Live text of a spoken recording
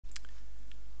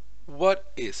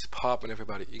What is poppin',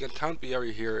 everybody? You can count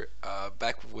Riario here,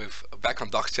 back on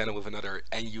Doc's channel with another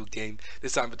NU game.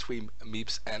 This time between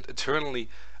Meeps and Eternally,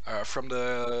 from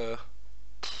the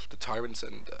Tyrants,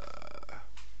 and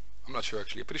I'm not sure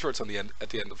actually. I'm pretty sure it's on the end at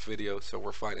the end of the video, so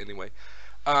we're fine anyway.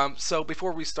 So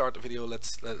before we start the video,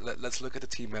 let's look at the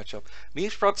team matchup.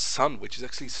 Meeps brought Sun, which is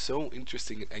actually so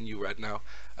interesting in NU right now.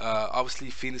 Obviously,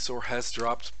 Venusaur has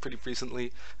dropped pretty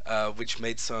recently, which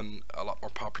made Sun a lot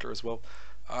more popular as well.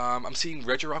 I'm seeing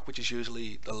Regirock, which is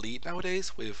usually the lead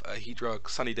nowadays, with Heatrock,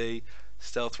 Sunny Day,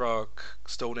 Stealth Rock,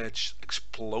 Stone Edge,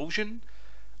 Explosion.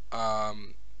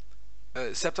 Um,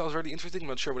 Sceptile is really interesting. I'm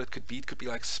not sure what it could be. It could be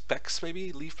like Specs,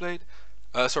 maybe Leaf Blade.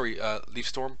 Leaf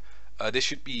Storm. This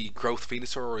should be Growth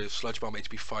Venusaur with Sludge Bomb,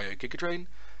 HP Fire, Giga Drain.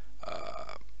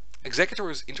 Uh, Executor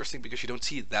is interesting because you don't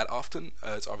see it that often.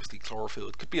 It's obviously Chlorophyll.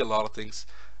 It could be a lot of things.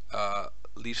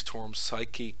 Leaf Storm,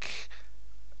 Psychic.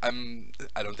 I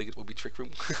don't think it will be Trick Room.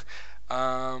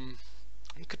 um,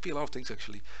 it could be a lot of things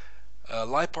actually.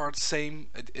 Life Art, same.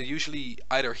 Usually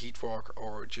either Heat Rock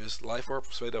or just Life Orb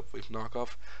straight up with knockoff.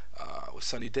 With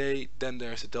Sunny Day, then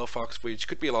there's the Delphox, which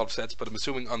could be a lot of sets, but I'm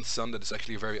assuming on Sun that is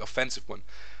actually a very offensive one.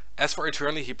 As for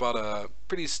Eternally, he brought a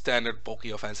pretty standard bulky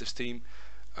offensive team.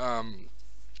 Um,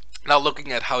 Now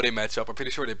looking at how they match up, I'm pretty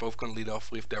sure they're both going to lead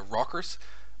off with their rockers.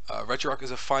 Regirock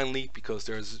is a fine lead because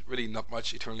there's really not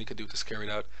much Eternally can do to scare it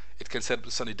out. It can set up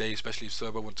the Sunny Day, especially if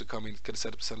Servo wants to come in. It can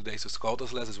set up the Sunny Day so Skull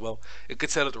does less as well. It could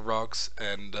set up the rocks,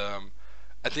 and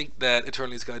I think that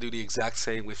Eternally is going to do the exact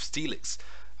same with Steelix.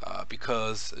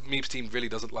 Because Meep's team really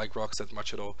doesn't like rocks that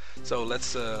much at all. So let's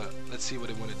see what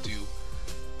they want to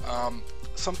do.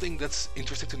 Something that's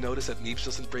interesting to notice that Meeps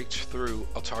doesn't break through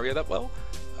Altaria that well.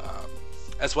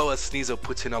 As well as Sneasel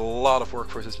puts in a lot of work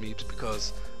versus Meeps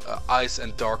because Ice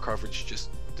and Dark coverage just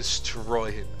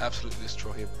destroy him, absolutely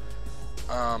destroy him.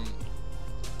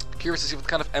 Curious to see what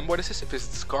kind of Emboar this is. If it's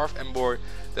Scarf Emboar,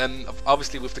 then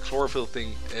obviously with the Chlorophyll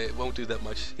thing, it won't do that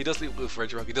much. He does lead with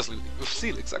Regirock, he does lead with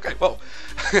Steelix. Okay, well,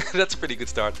 that's a pretty good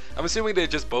start. I'm assuming they're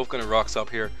just both gonna rocks up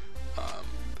here,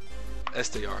 as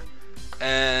they are.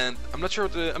 And I'm not sure.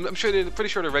 I'm sure they're pretty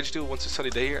sure the Regidual wants a Sunny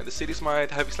Day here, and the Steelix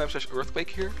might Heavy Slam / Earthquake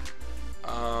here.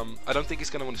 I don't think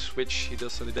he's gonna want to switch. He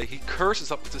does Sunny Day. He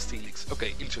curses up with the Steelix.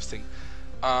 Okay, interesting.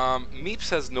 Meeps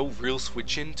has no real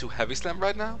switch in to Heavy Slam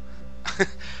right now,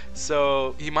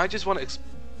 so he might just want to.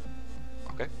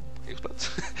 Okay, he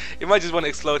explodes. He might just want to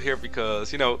explode here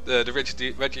because you know the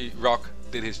Regirock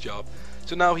did his job.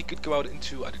 So now he could go out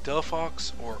into either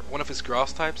Delphox or one of his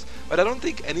grass types, but I don't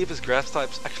think any of his grass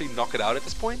types actually knock it out at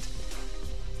this point.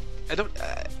 I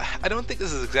don't think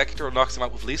this is Executor knocks him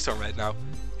out with Leaf Storm right now,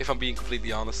 if I'm being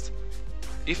completely honest.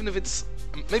 Even if it's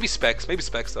maybe Specs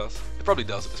does. It probably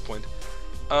does at this point.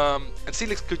 And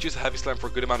Steelix could use a Heavy Slam for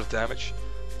a good amount of damage.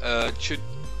 I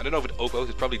don't know if it Ogos,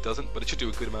 it probably doesn't, but it should do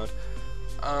a good amount.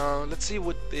 Let's see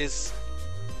what is.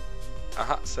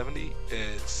 70.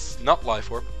 It's not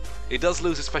Life Orb. It does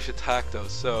lose his special attack though,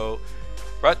 so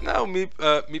right now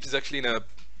Meeps is actually in a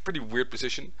pretty weird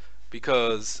position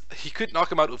because he could knock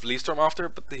him out with Leaf Storm after,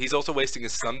 but he's also wasting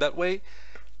his Sun that way,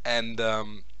 and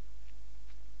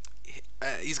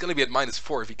he's gonna be at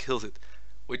 -4 if he kills it,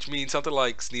 which means something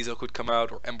like Sneasel could come out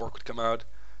or Emboar could come out,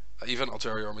 even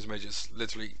Altaria or Mages,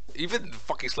 literally, even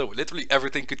fucking Slow, literally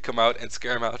everything could come out and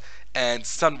scare him out, and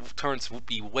Sun turns would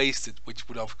be wasted, which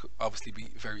would obviously be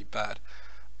very bad.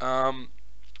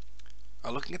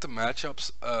 Looking at the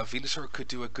matchups, Venusaur could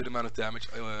do a good amount of damage.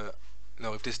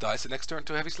 If this dies the next turn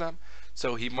to Heavy Slam,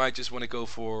 so he might just want to go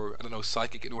for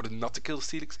Psychic in order not to kill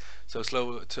Steelix. So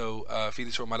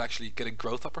Venusaur might actually get a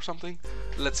growth up or something.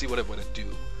 Let's see what I want to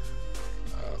do.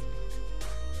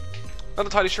 Not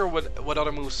entirely sure what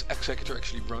other moves Executor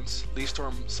actually runs. Leaf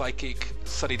Storm, Psychic,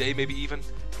 Sunny Day maybe even,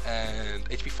 and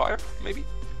HP Fire maybe.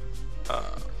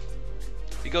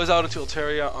 He goes out into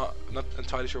Altaria, not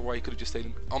entirely sure why he could have just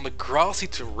stayed on the grassy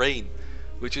terrain,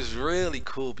 which is really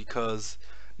cool because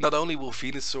not only will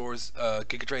Venusaur's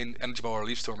Giga Drain, Energy Ball, or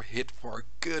Leaf Storm hit for a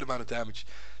good amount of damage,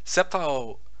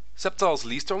 Sceptile's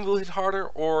Leaf Storm will hit harder,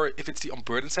 or if it's the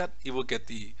Unburden set, he will get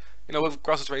the, with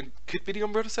grassy terrain could be the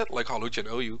Unburden set, like Holucha and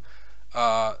OU,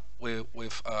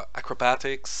 with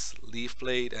Acrobatics, Leaf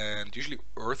Blade, and usually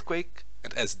Earthquake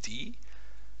and SD.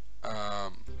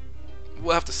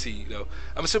 We'll have to see though.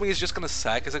 I'm assuming he's just gonna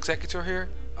sack his Executor here.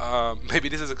 Maybe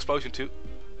this is Explosion too,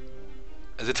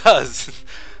 as it does.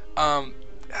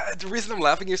 The reason I'm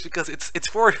laughing here is because it's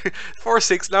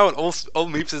 4-6 now, and all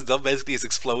Meeps has done basically is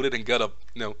exploded and got up,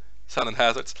 Sun and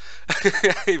Hazards.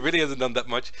 He really hasn't done that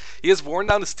much. He has worn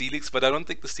down the Steelix, but I don't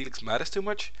think the Steelix matters too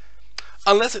much.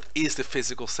 Unless it is the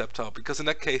physical Sceptile, because in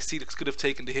that case Steelix could have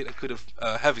taken the hit and could have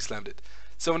Heavy Slammed it.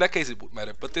 So in that case, it would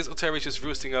matter. But this Altaria is just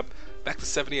roosting up back to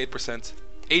 78%,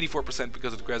 84%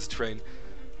 because of the grassy terrain.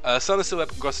 Sun is still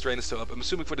up, grassy terrain is still up. I'm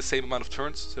assuming for the same amount of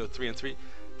turns, so 3 and 3.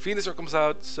 Venusaur comes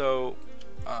out, so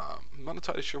I'm not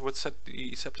entirely sure what set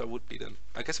the Sceptile would be then.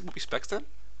 I guess it would be Specs then?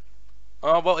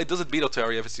 Well, it doesn't beat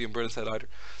Altaria if it's the Unburden set either.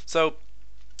 So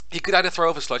he could either throw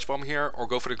off a Sludge Bomb here or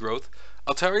go for the growth.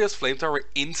 Altaria's Flamethrower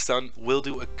in stun will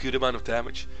do a good amount of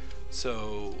damage.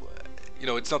 So, you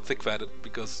know, it's not thick-fatted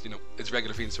because, you know, it's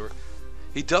regular Venusaur.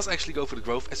 He does actually go for the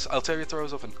growth as Altaria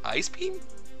throws off an Ice Beam.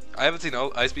 I haven't seen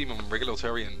Ice Beam on regular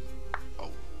Altaria in,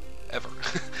 ever.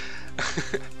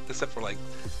 Except for like,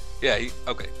 yeah,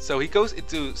 okay. So he goes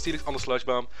into Steelix on the Sludge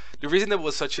Bomb. The reason that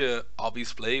was such a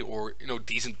obvious play, or you know,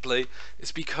 decent play,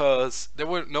 is because there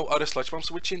were no other Sludge Bomb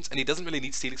switch-ins, and he doesn't really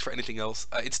need Steelix for anything else.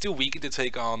 It's too weak to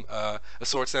take on a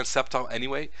Sword Stance Sceptile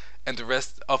anyway, and the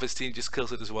rest of his team just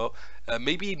kills it as well.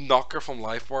 Maybe Knocker from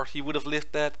Life Bar, he would have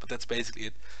lived that, but that's basically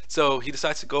it. So he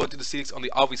decides to go into the Steelix on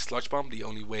the obvious Sludge Bomb, the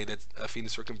only way that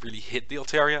Venusaur can really hit the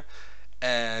Altaria.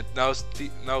 And now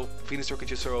Venusaur can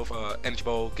just throw off Energy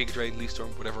Ball, Giga Drain, Leaf Storm,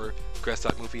 whatever grass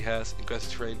type move he has in grassy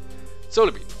terrain.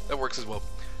 Solar Beam, that works as well.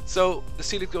 So the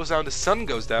Steelix goes down, the Sun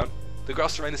goes down, the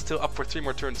grass terrain is still up for 3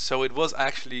 more turns, so it was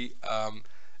actually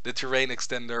the terrain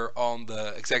extender on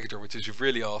the Executor, which is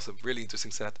really awesome, really interesting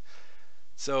set.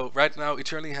 So right now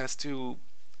Eternally has to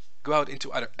go out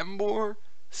into either Emboar,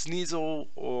 Sneasel,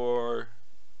 or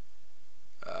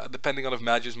depending on if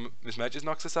Miss Magis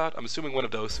knocks us out. I'm assuming one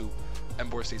of those two,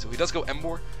 Emboar, Sneasel. He does go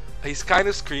Emboar. He's kind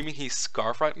of screaming he's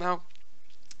Scarf right now,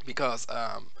 because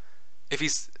if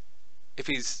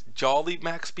he's Jolly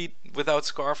max speed without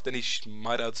Scarf, then he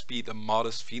might outspeed a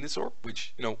modest Venusaur,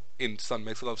 which, you know, in Sun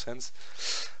makes a lot of sense.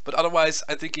 But otherwise,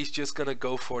 I think he's just gonna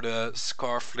go for the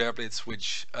Scarf Flare Blitz,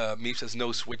 which Meeps has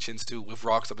no switch-ins to, with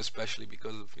Rocks up especially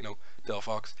because of, you know,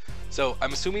 Delphox. So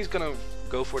I'm assuming he's gonna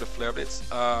go for the Flare Blitz.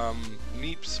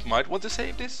 Meeps might want to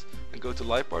save this and go to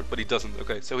Life Bar, but he doesn't.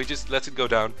 Okay, so he just lets it go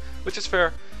down, which is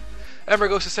fair. Ember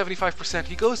goes to 75%.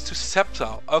 He goes to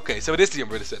Sceptile. Okay, so it is the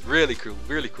Umbrella set. Really cool,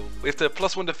 really cool. With the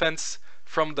 +1 defense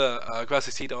from the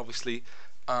Grassy Seed, obviously.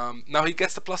 Now he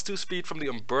gets the +2 speed from the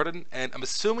Unburden, and I'm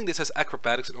assuming this has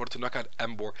Acrobatics in order to knock out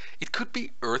Emboar. It could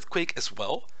be Earthquake as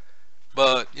well,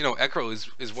 but you know, Acro is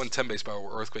 110 base power,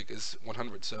 where Earthquake is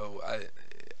 100, so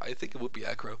I think it would be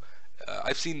Acro.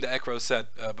 I've seen the Acro set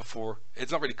before.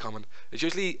 It's not really common. It's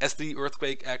usually SD,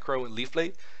 Earthquake, Acro, and Leaf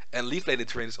Blade. And Leaf Blade in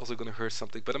terrain is also going to hurt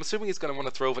something. But I'm assuming he's going to want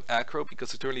to throw off an Acro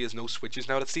because Eternally has no switches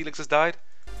now that Steelix has died.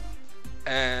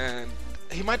 And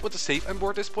he might want to save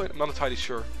Emboar at this point. I'm not entirely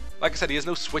sure. Like I said, he has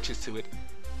no switches to it.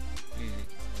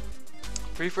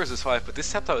 3 versus 5, but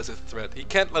this Sceptile is a threat. He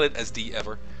can't let it SD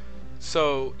ever.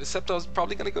 So the Sceptile is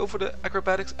probably going to go for the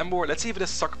Acrobatics. Emboar, let's see if it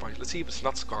has Sucker Punch. Let's see if it's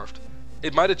not Scarfed.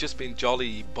 It might have just been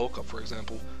Jolly Bulk Up, for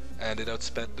example, and it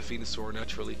outsped the Venusaur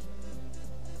naturally.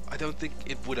 I don't think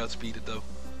it would outspeed it though.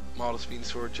 Modest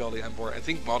Venusaur, Jolly Emboar. I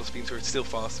think Modest Venusaur is still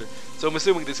faster. So I'm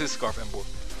assuming this is Scarf Emboar.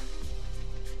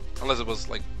 Unless it was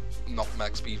like not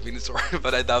max speed Venusaur,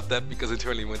 but I doubt that because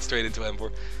Eternally went straight into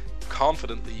Emboar.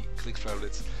 Confidently clicks Flare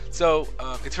Blitz. So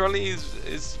Eternally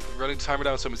is running the timer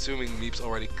down, so I'm assuming Meeps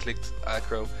already clicked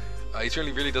Acro.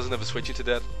 Eternally really doesn't have a switch into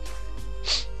that.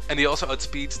 And he also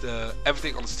outspeeds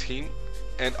everything on his team.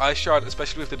 And Ice Shard,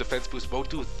 especially with the defense boost, won't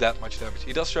do that much damage.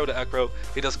 He does show the Acro,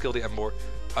 he does kill the Emboar,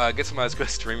 gets some nice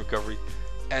grass stream recovery.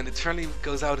 And Eternally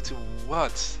goes out into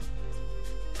what?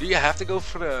 Do you have to go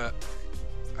for the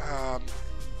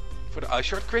Ice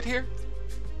Shard crit here?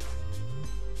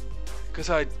 Because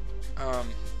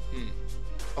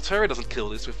Altaria doesn't kill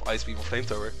this with Ice Beam or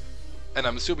Flamethrower. And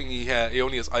I'm assuming he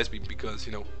only has Ice Beam because,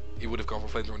 you know, he would have gone for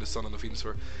Flamethrower in the Sun on the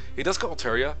Venusaur. He does go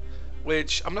Altaria,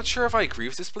 which I'm not sure if I agree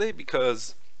with this play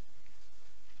because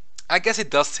I guess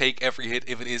it does take every hit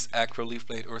if it is Acro, Leaf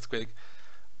Blade, Earthquake.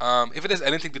 If it has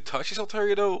anything to touch his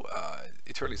Altaria though,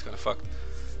 Eternity's kind of fucked.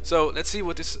 So let's see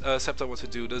what this Sceptile wants to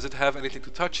do. Does it have anything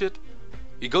to touch it?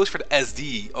 He goes for the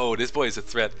SD. Oh, this boy is a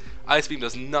threat. Ice Beam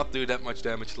does not do that much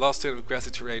damage. Last turn with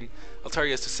grassy terrain.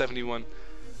 Altaria is to 71.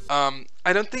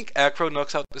 I don't think Acro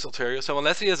knocks out this Altaria, so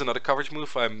unless he has another coverage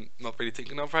move I'm not really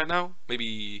thinking of right now.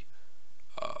 Maybe,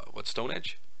 what, Stone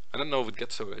Edge? I don't know if it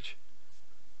gets Stone Edge.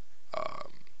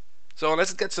 So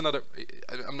unless it gets another,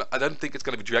 I don't think it's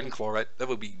going to be Dragon Claw, right? That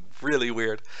would be really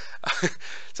weird.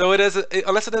 So it has,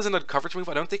 unless it has another coverage move,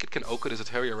 I don't think it can Oka this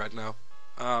Altaria right now.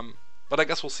 But I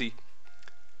guess we'll see.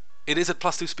 It is at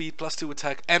 +2 speed, +2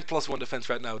 attack, and +1 defense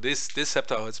right now. This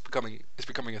Sceptile is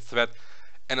becoming a threat,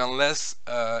 and unless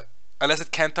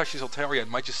it can't touch his Altaria, it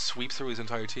might just sweep through his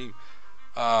entire team.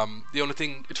 The only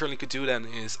thing Eternally could do then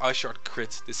is Ice Shard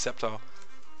crit this Sceptile.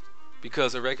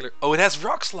 because a regular. Oh, it has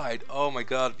Rock Slide. Oh my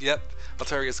God. Yep,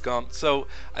 Altaria's gone. So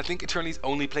I think Eternity's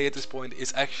only play at this point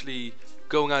is actually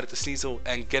going out at the Sneasel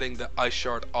and getting the Ice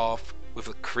Shard off with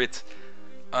a crit.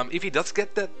 If he does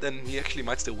get that, then he actually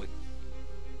might still win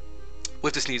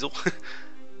with the Sneasel.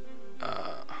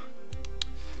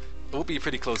 It will be a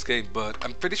pretty close game, but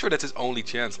I'm pretty sure that's his only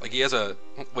chance. Like, he has a...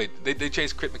 Wait, they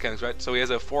changed crit mechanics, right? So he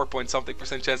has a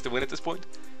 4-point-something% chance to win at this point.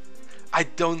 I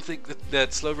don't think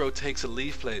that Slowbro takes a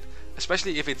Leaf Blade,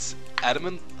 especially if it's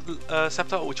Adamant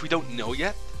Sceptile, which we don't know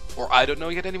yet, or I don't know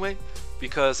yet anyway,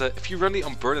 because if you run the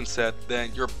Unburdened set,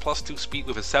 then you're +2 speed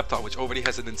with a Sceptile, which already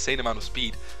has an insane amount of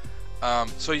speed.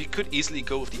 So you could easily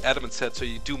go with the Adamant set, so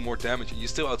you do more damage, and you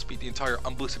still outspeed the entire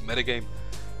unboosted metagame.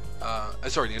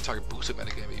 Sorry, the entire boosted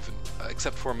metagame even,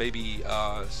 except for maybe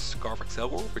Scarf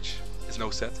Excelgor, which is no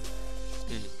set.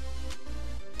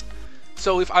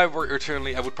 So if I were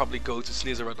Eternally, I would probably go to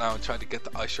Sneasel right now and try to get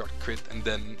the Ice Shard crit, and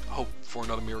then hope for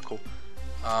another miracle.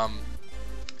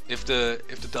 If the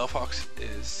Delphox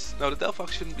is... No, the Delphox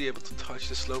shouldn't be able to touch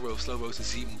the Slowbro. Slowbro is a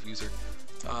Z-move user.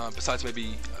 Besides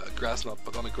maybe Grass Knot,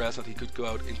 but on a Grass Knot he could go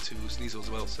out into Sneasel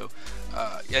as well. So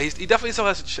yeah, he definitely still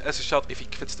has a shot if he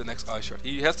fits the next Ice Shard.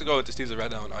 He has to go into Sneasel right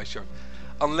now on Ice Shard.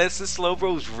 Unless the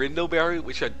Slowbro's Rindo Berry,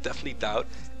 which I definitely doubt,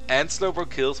 and Slowbro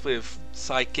kills with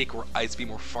Psychic or Ice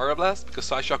Beam or Fire Blast, because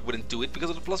Psyshock wouldn't do it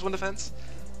because of the +1 defense.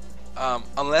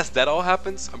 Unless that all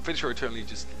happens, I'm pretty sure Eternally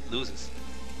just loses.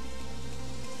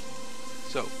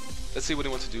 So, let's see what he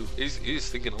wants to do. He's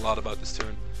thinking a lot about this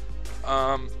turn.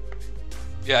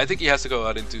 Yeah, I think he has to go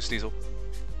out into Sneasel.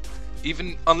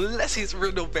 Even unless he's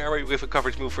Rindo Berry with a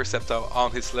coverage move for Sceptile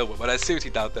on his Slowbro, but I seriously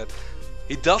doubt that.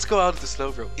 He does go out into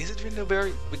Slowbro. Is it Rindo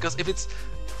Berry? Because if it's...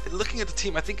 Looking at the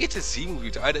team, I think it's a Z-move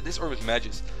user, either this or with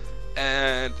Magus.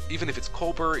 And even if it's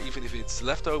Colbur, even if it's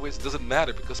Leftovers, it doesn't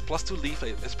matter, because +2 Leaf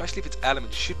Blade, especially if it's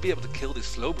Adamant, should be able to kill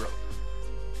this Slowbro.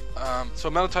 So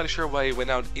I'm not entirely sure why he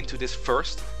went out into this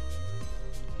first.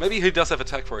 Maybe he does have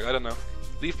attack for it, I don't know.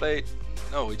 Leaf Blade,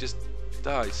 no, he just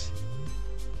dies.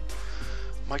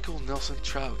 Michael Nelson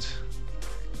Trout.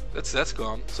 That's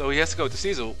gone. So he has to go to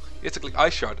Sneasel, he has to click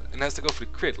Ice Shard, and has to go for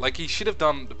the crit. Like he should have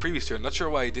done the previous turn, not sure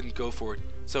why he didn't go for it.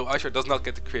 So Ice Shard does not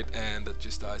get the crit, and that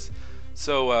just dies.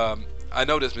 So I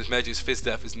know this Miss Magic's Fist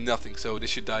Death is nothing, so this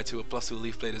should die to a +2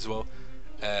 Leaf Blade as well,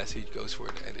 as he goes for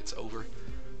it, and it's over.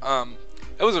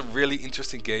 It was a really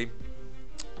interesting game.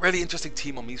 Really interesting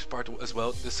team on Meeps' part as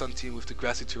well. The Sun team with the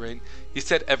grassy terrain. He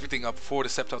set everything up for the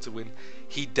Sceptile to win.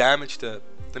 He damaged the...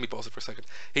 Let me pause it for a second.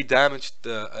 He damaged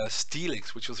the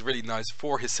Steelix, which was really nice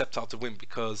for his Sceptile to win,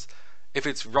 because if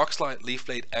it's Rock Slide, Leaf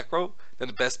Blade, Aggro, then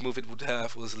the best move it would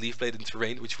have was Leaf Blade in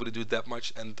terrain, which wouldn't do that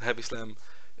much, and Heavy Slam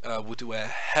would do a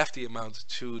hefty amount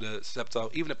to the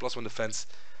Sceptile, even at +1 defense,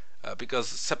 because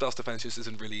Sceptile's defense just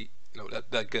isn't really,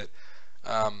 that good.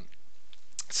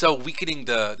 So weakening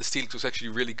the Steelix was actually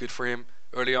really good for him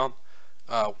early on.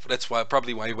 That's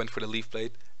probably why he went for the Leaf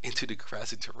Blade into the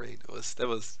grassy terrain.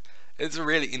 It's a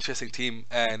really interesting team,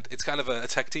 and it's kind of a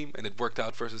tech team, and it worked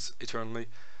out versus Eternally.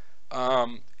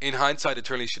 In hindsight,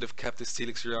 Eternally should have kept the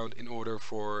Steelix around in order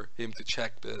for him to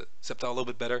check the Sceptile a little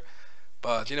bit better.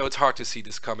 But it's hard to see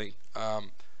this coming.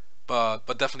 But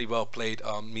definitely well played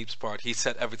on Meeps' part. He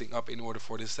set everything up in order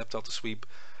for this Sceptile to sweep.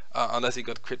 Unless he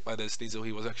got crit by the Sneasel,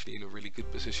 he was actually in a really good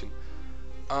position.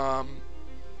 And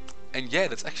yeah,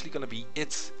 that's actually gonna be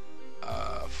it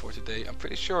for today. I'm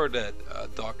pretty sure that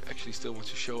Doc actually still wants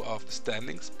to show off the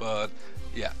standings, but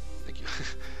yeah, thank you.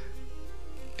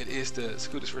 It is the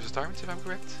Scooters versus Tyrants, if I'm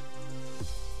correct.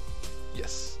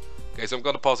 Yes. Okay, so I'm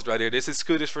gonna pause it right here. This is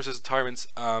Scooters versus Tyrants.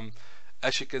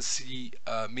 As you can see,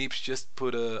 Meeps just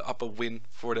put up a win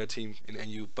for their team in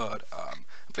NU, but I'm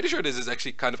pretty sure this is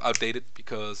actually kind of outdated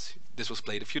because this was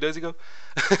played a few days ago.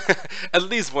 At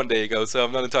least 1 day ago, so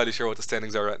I'm not entirely sure what the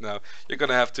standings are right now. You're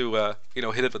gonna have to,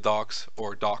 hit up the docs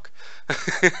or doc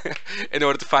in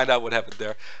order to find out what happened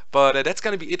there. But that's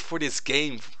gonna be it for this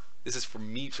game. This is for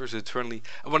Meeps versus Eternally.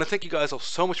 I want to thank you guys all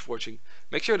so much for watching.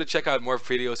 Make sure to check out more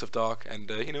videos of Doc and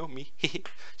me.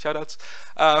 Shoutouts.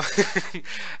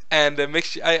 And make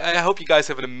sure I hope you guys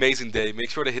have an amazing day.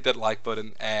 Make sure to hit that like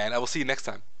button, and I will see you next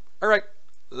time. All right,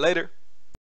 later.